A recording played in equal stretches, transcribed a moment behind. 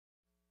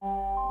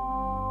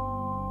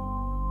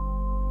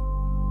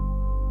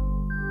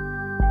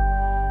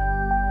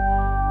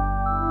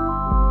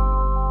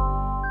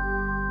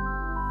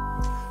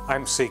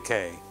I'm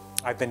CK.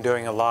 I've been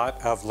doing a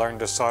lot of Learn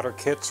to Solder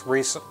kits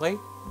recently,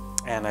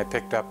 and I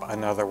picked up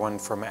another one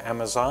from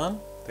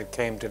Amazon that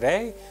came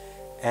today,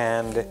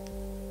 and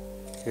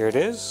here it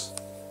is,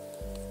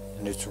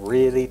 and it's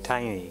really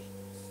tiny.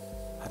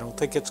 I don't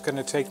think it's going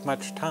to take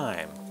much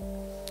time,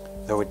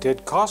 though it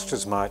did cost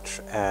as much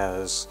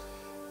as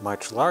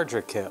much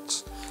larger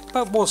kits,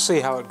 but we'll see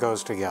how it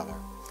goes together.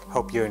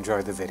 Hope you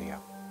enjoy the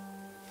video.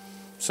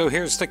 So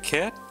here's the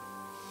kit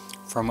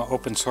from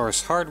Open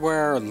Source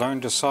Hardware,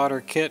 Learn to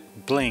Solder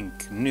Kit,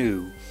 Blink,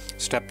 new,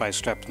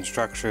 step-by-step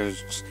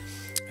instructions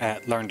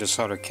at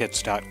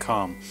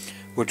learntosolderkits.com,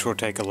 which we'll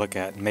take a look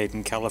at. Made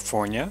in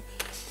California,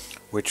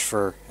 which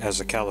as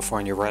a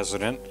California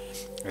resident,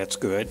 that's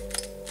good.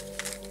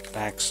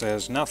 Back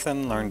says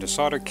nothing, Learn to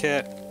Solder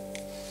Kit.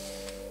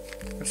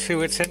 Let's see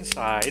what's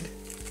inside.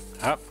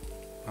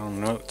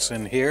 Notes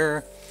in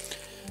here.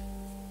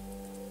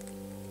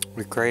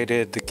 We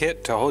created the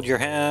kit to hold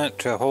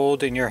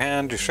in your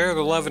hand to share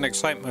the love and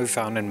excitement we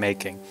found in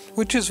making,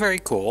 which is very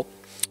cool.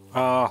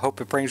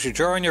 Hope it brings you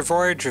joy on your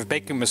voyage of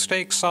making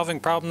mistakes, solving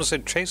problems,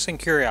 and chasing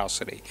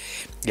curiosity.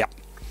 Yep,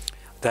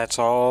 that's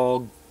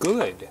all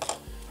good.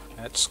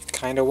 That's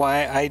kind of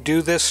why I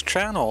do this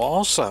channel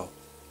also.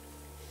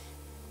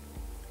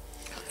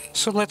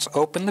 So let's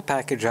open the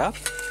package up,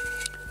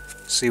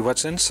 see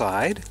what's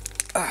inside.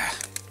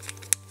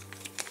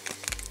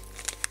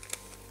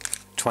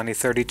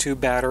 2032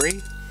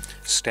 battery,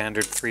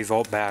 standard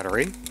 3-volt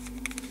battery.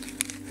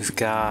 We've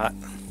got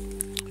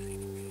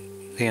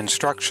the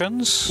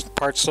instructions.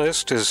 Parts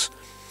list is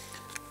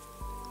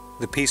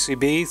the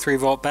PCB,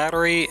 3-volt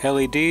battery,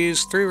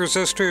 LEDs, 3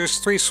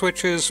 resistors, 3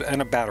 switches,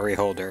 and a battery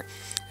holder.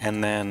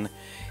 And then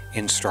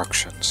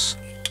instructions.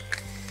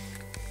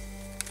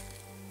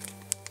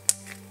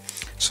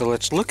 So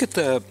let's look at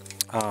the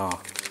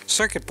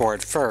circuit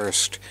board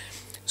first.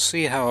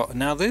 See how,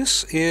 now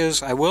this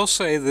is, I will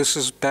say this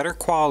is better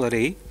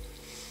quality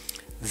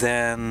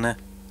than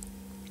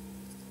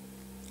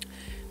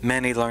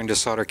many Learn to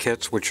Solder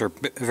kits, which are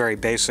very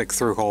basic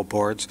through-hole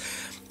boards.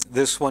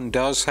 This one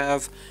does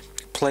have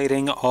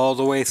plating all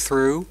the way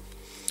through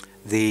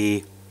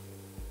the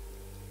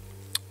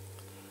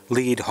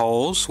lead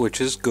holes, which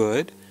is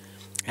good.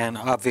 And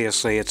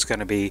obviously it's going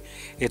to be,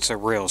 it's a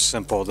real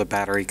simple, the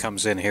battery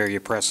comes in here, you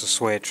press a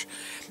switch,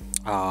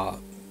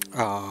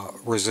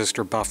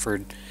 resistor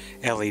buffered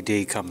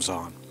LED comes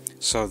on.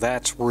 So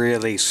that's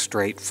really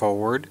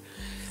straightforward.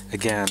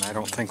 Again, I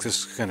don't think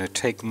this is going to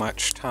take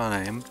much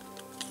time.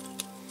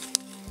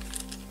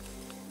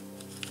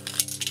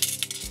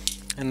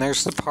 And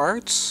there's the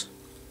parts.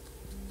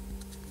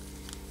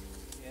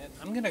 And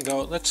I'm going to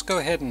go, let's go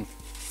ahead and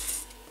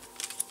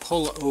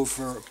pull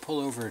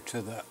over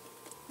to the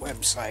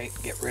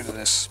website, get rid of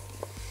this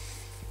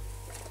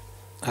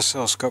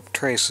oscilloscope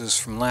traces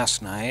from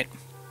last night.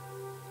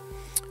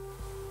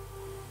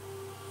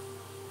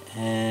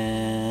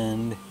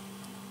 And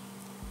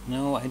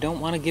no, I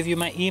don't want to give you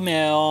my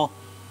email.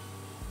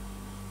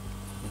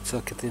 Let's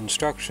look at the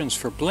instructions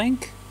for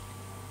Blink.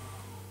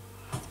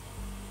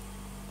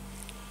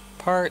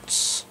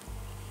 Parts,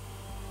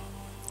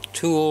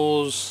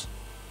 tools,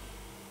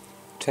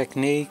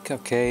 technique,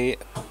 okay,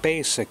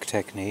 basic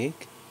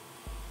technique.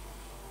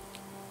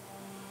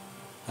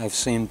 I've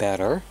seen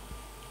better.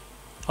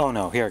 Oh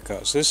no, here it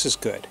goes. This is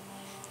good.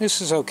 This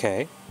is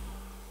okay.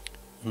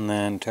 And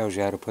then tells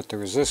you how to put the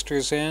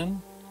resistors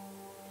in,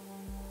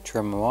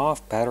 trim them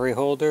off, battery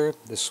holder,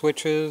 the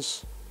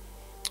switches,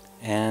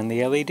 and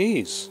the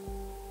LEDs.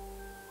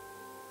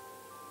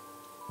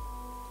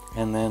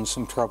 And then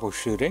some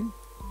troubleshooting,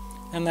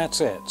 and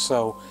that's it.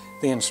 So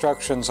the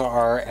instructions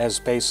are as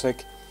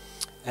basic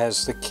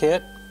as the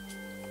kit.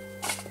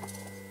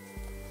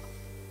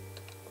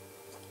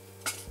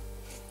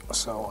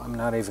 So I'm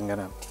not even going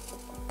to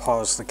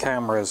pause the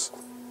cameras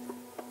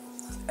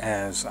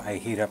as I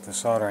heat up the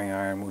soldering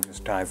iron. We'll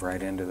just dive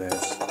right into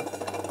this.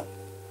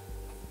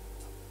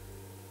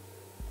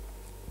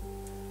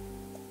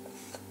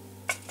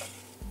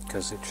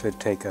 Because it should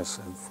take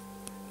us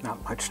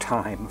not much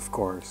time, of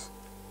course.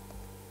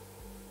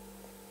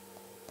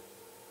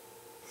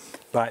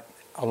 But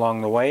along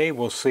the way,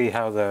 we'll see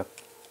how the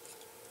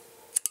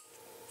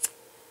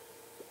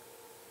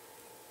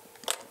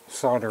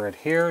solder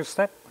adheres.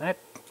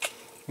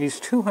 These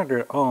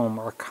 200 ohm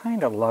are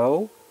kind of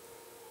low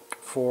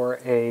for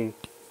a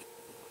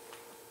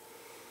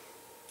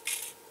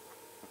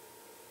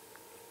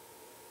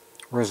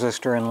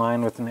resistor in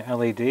line with an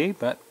LED,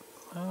 but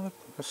I'll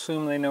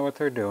assume they know what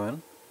they're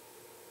doing.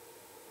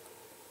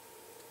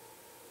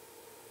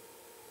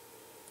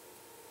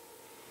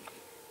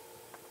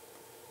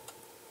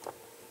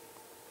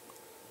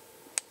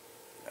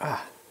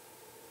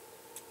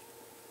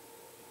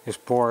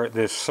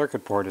 This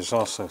circuit board is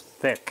also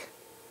thicker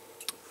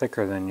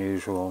than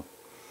usual.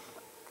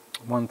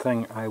 One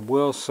thing I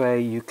will say,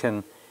 you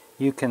can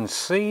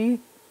see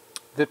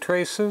the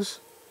traces.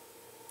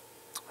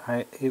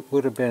 It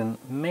would have been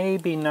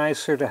maybe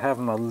nicer to have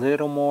them a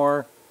little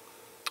more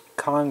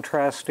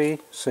contrasty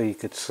so you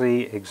could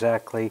see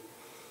exactly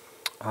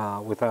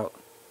without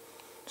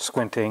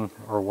squinting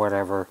or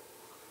whatever,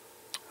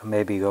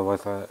 maybe go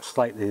with a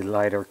slightly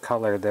lighter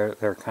color.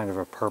 They're kind of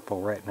a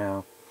purple right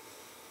now.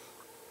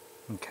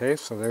 Okay,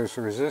 so there's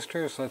the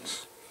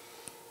resistors.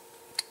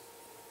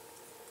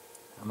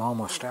 I'm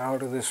almost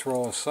out of this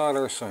roll of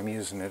solder, so I'm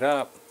using it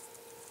up.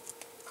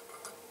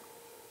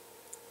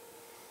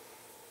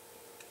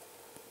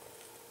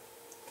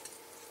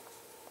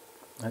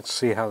 Let's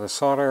see how the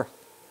solder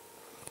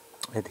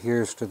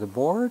adheres to the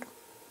board.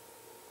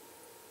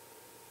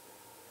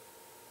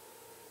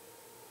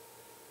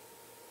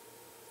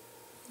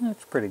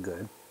 That's pretty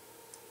good.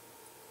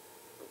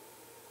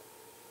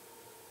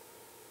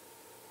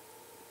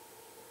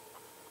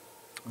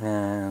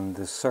 And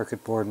the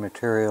circuit board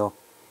material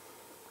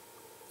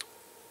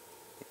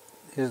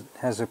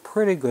has a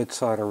pretty good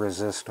solder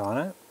resist on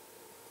it.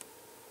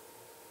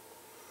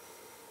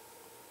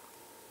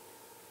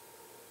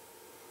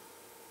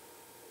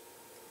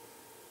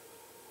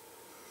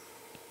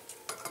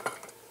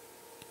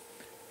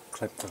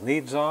 Clip the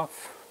leads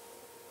off.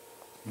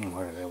 And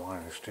what do they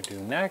want us to do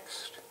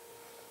next?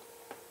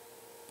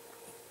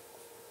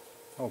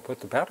 Oh, put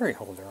the battery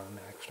holder on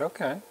next.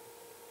 Okay.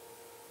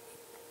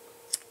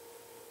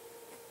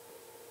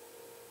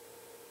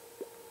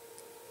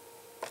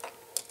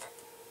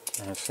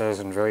 And it says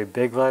in very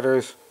big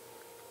letters,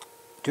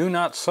 do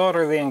not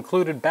solder the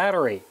included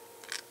battery.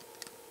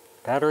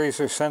 Batteries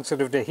are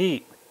sensitive to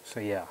heat. So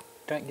yeah,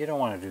 you don't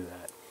want to do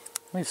that.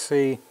 Let me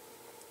see.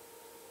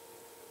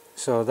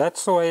 So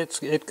that's the way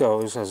it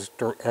goes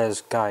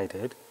as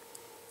guided.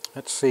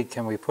 Let's see,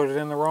 can we put it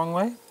in the wrong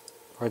way?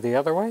 Or the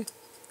other way?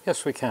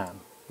 Yes, we can.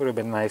 Would have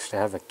been nice to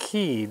have a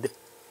keyed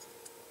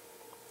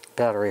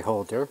battery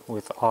holder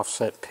with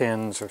offset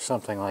pins or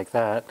something like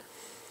that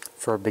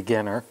for a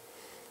beginner.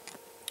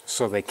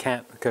 So they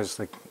can't, because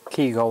the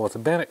key goal with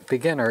a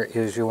beginner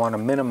is you want to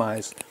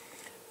minimize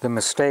the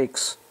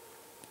mistakes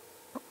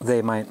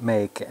they might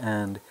make,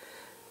 and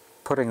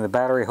putting the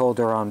battery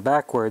holder on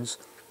backwards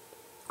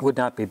would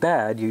not be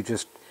bad. You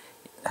just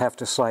have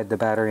to slide the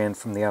battery in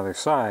from the other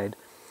side.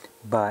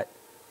 But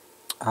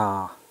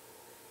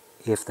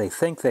if they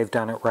think they've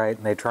done it right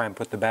and they try and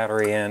put the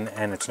battery in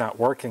and it's not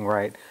working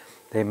right,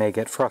 they may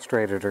get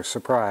frustrated or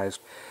surprised.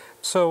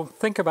 So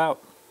think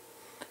about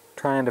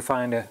trying to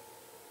find a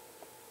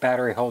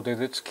battery holder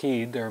that's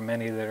keyed. There are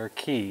many that are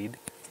keyed.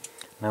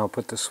 Now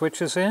put the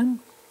switches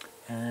in,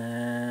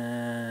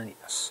 and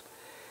yes,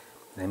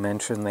 they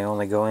mentioned they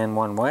only go in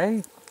one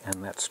way,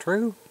 and that's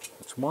true.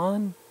 It's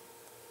 1,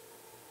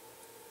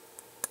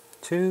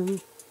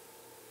 2,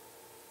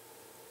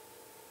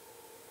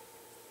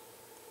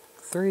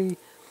 3.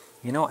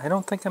 You know, I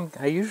don't think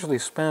I usually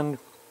spend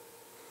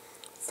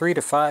 3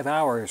 to 5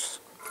 hours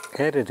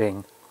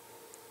editing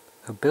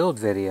a build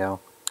video.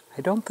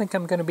 I don't think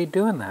I'm going to be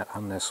doing that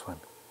on this one.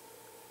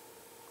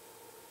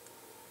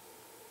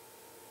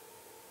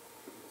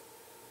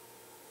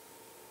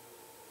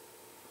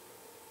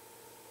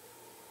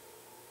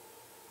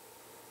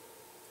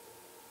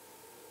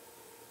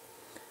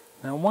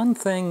 Now one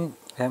thing,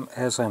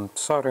 as I'm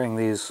soldering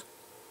these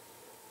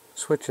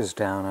switches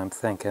down, I'm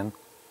thinking,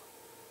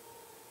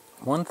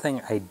 one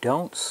thing I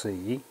don't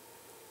see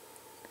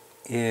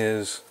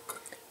is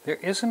there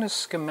isn't a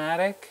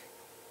schematic,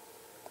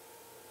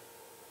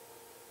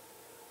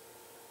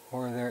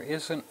 or there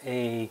isn't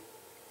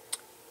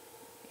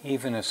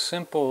even a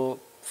simple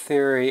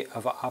theory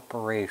of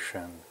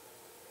operation.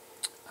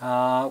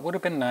 It would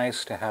have been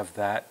nice to have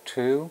that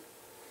too.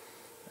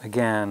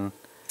 Again,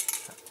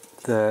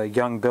 the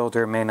young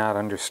builder may not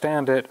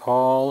understand it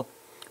all,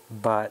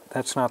 but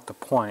that's not the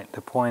point.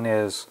 The point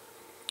is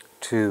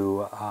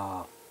to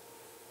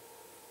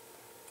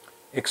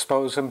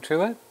expose them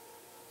to it.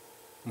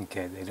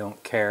 Okay, they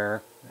don't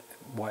care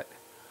what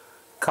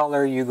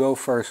color you go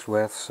first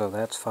with, so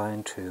that's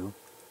fine too.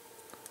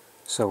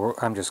 So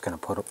I'm just going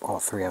to put all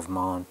 3 of them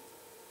on.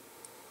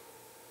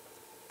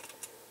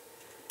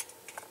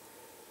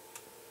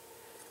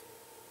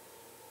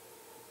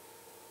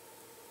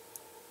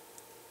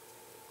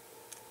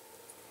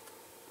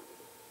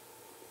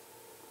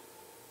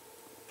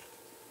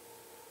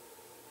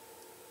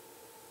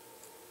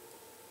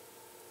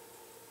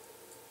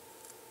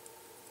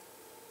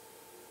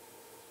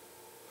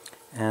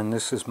 And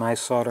this is my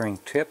soldering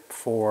tip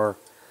for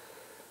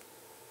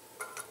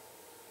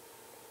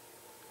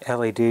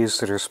LEDs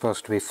that are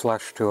supposed to be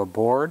flush to a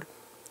board.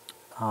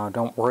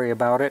 Don't worry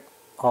about it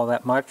all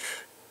that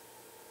much.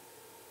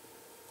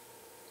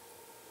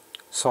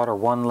 Solder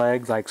one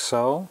leg like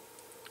so,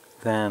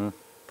 then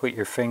put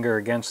your finger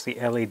against the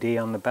LED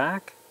on the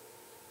back.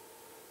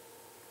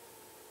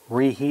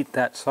 Reheat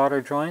that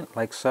solder joint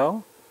like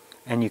so,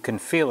 and you can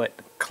feel it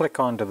click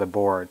onto the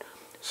board.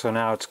 So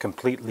now it's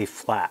completely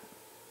flat.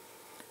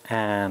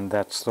 And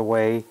that's the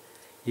way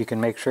you can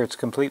make sure it's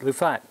completely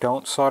flat.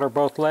 Don't solder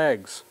both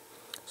legs.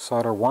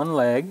 Solder one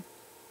leg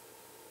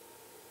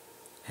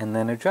and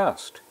then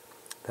adjust.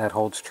 That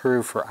holds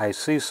true for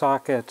IC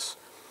sockets,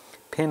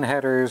 pin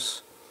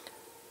headers,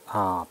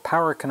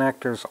 power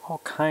connectors, all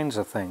kinds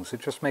of things.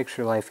 It just makes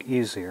your life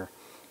easier.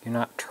 You're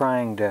not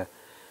trying to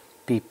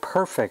be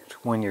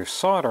perfect when you're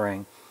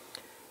soldering,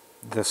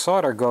 the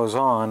solder goes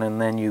on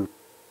and then you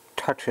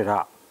touch it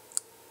up.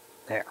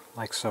 There,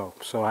 like so.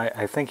 So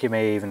I think you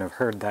may even have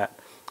heard that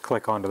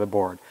click onto the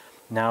board.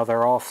 Now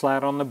they're all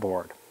flat on the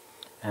board,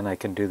 and I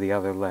can do the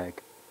other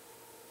leg.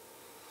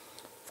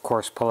 Of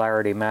course,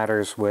 polarity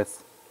matters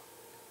with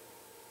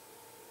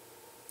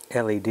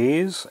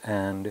LEDs,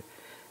 and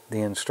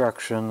the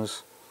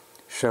instructions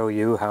show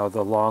you how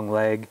the long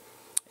leg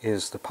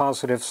is the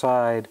positive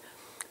side,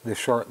 the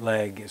short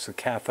leg is the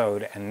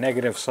cathode and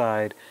negative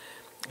side,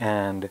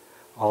 and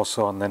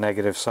also on the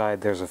negative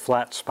side there's a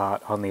flat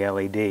spot on the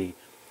LED.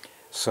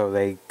 So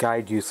they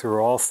guide you through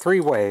all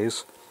three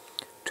ways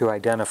to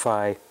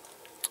identify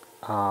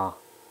how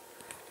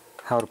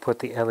to put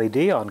the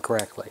LED on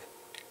correctly.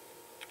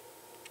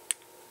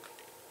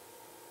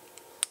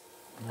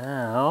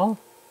 Now,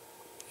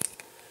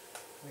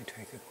 let me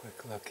take a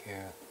quick look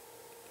here.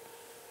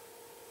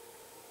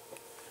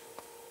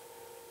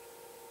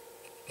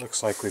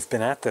 Looks like we've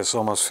been at this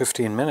almost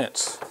 15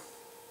 minutes.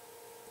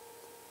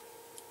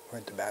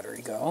 Where'd the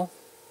battery go?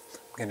 I'm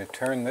going to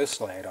turn this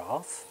light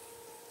off.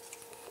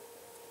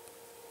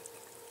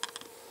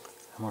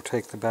 And we'll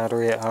take the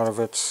battery out of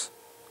its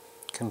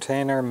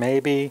container,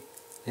 maybe,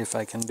 if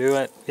I can do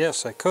it.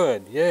 Yes, I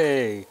could.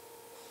 Yay!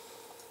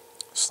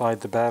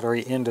 Slide the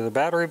battery into the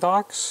battery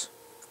box.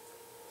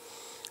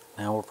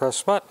 Now we'll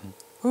press the button.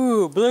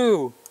 Ooh,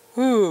 blue!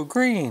 Ooh,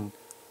 green!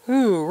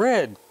 Ooh,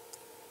 red!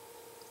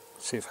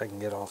 Let's see if I can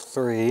get all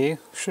three.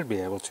 Should be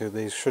able to.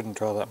 These shouldn't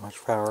draw that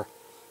much power.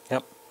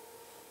 Yep.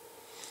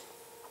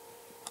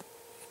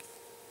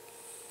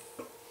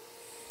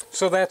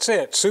 So that's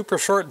it. Super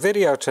short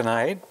video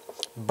tonight,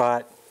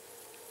 but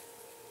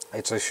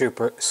it's a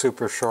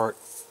super short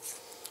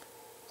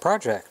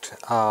project.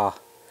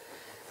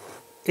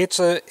 It's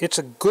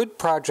a good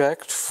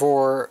project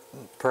for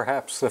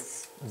perhaps the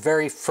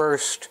very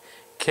first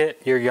kit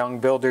your young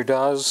builder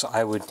does.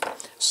 I would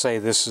say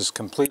this is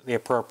completely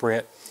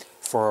appropriate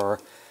for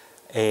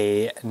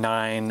a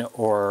 9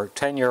 or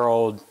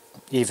 10-year-old,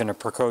 even a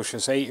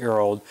precocious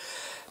 8-year-old.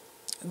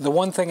 The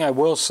one thing I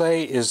will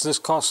say is this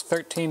costs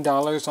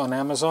 $13 on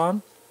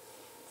Amazon.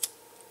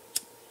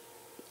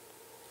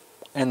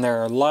 And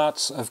there are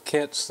lots of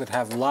kits that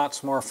have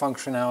lots more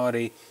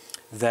functionality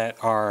that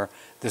are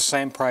the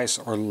same price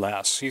or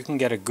less. You can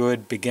get a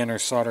good beginner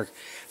solder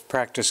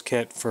practice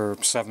kit for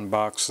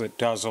 $7 that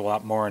does a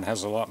lot more and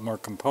has a lot more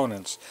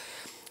components.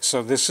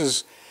 So this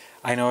is,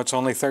 I know it's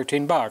only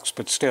 $13,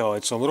 but still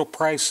it's a little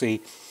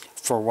pricey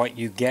for what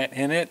you get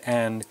in it,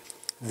 and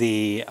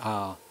the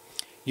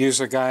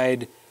user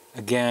guide,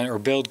 again, or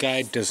build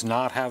guide, does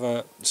not have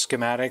a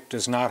schematic,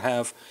 does not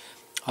have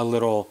a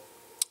little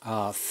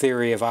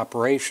theory of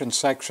operation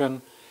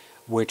section,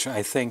 which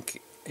I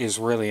think is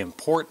really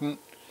important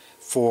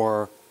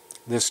for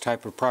this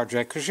type of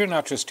project, because you're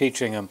not just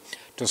teaching them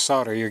to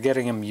solder, you're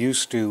getting them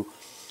used to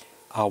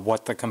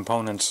what the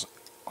components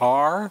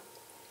are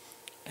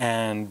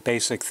and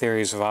basic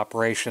theories of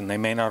operation. They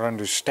may not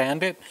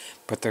understand it,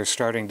 but they're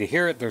starting to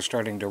hear it, they're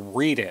starting to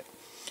read it.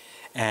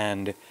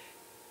 And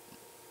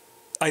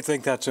I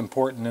think that's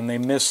important, and they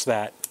miss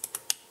that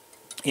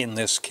in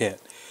this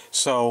kit.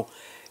 So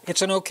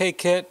it's an okay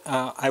kit.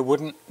 I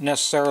wouldn't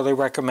necessarily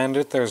recommend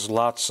it. There's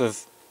lots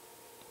of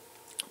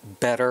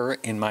better,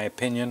 in my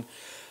opinion,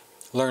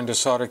 learn to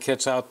solder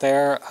kits out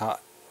there.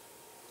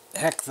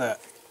 Heck, the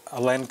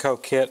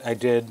Elenco kit I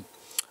did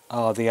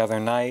the other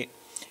night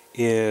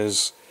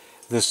is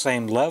the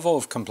same level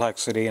of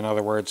complexity. In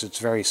other words, it's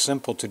very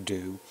simple to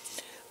do,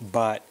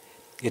 but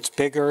it's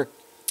bigger,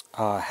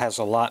 has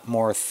a lot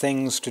more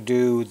things to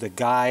do. The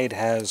guide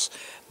has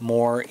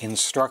more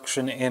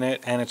instruction in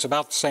it, and it's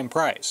about the same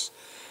price.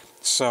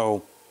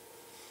 So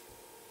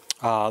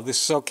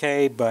this is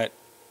okay, but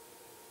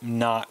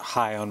not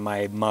high on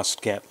my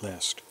must-get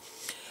list.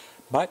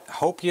 But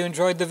hope you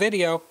enjoyed the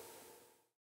video.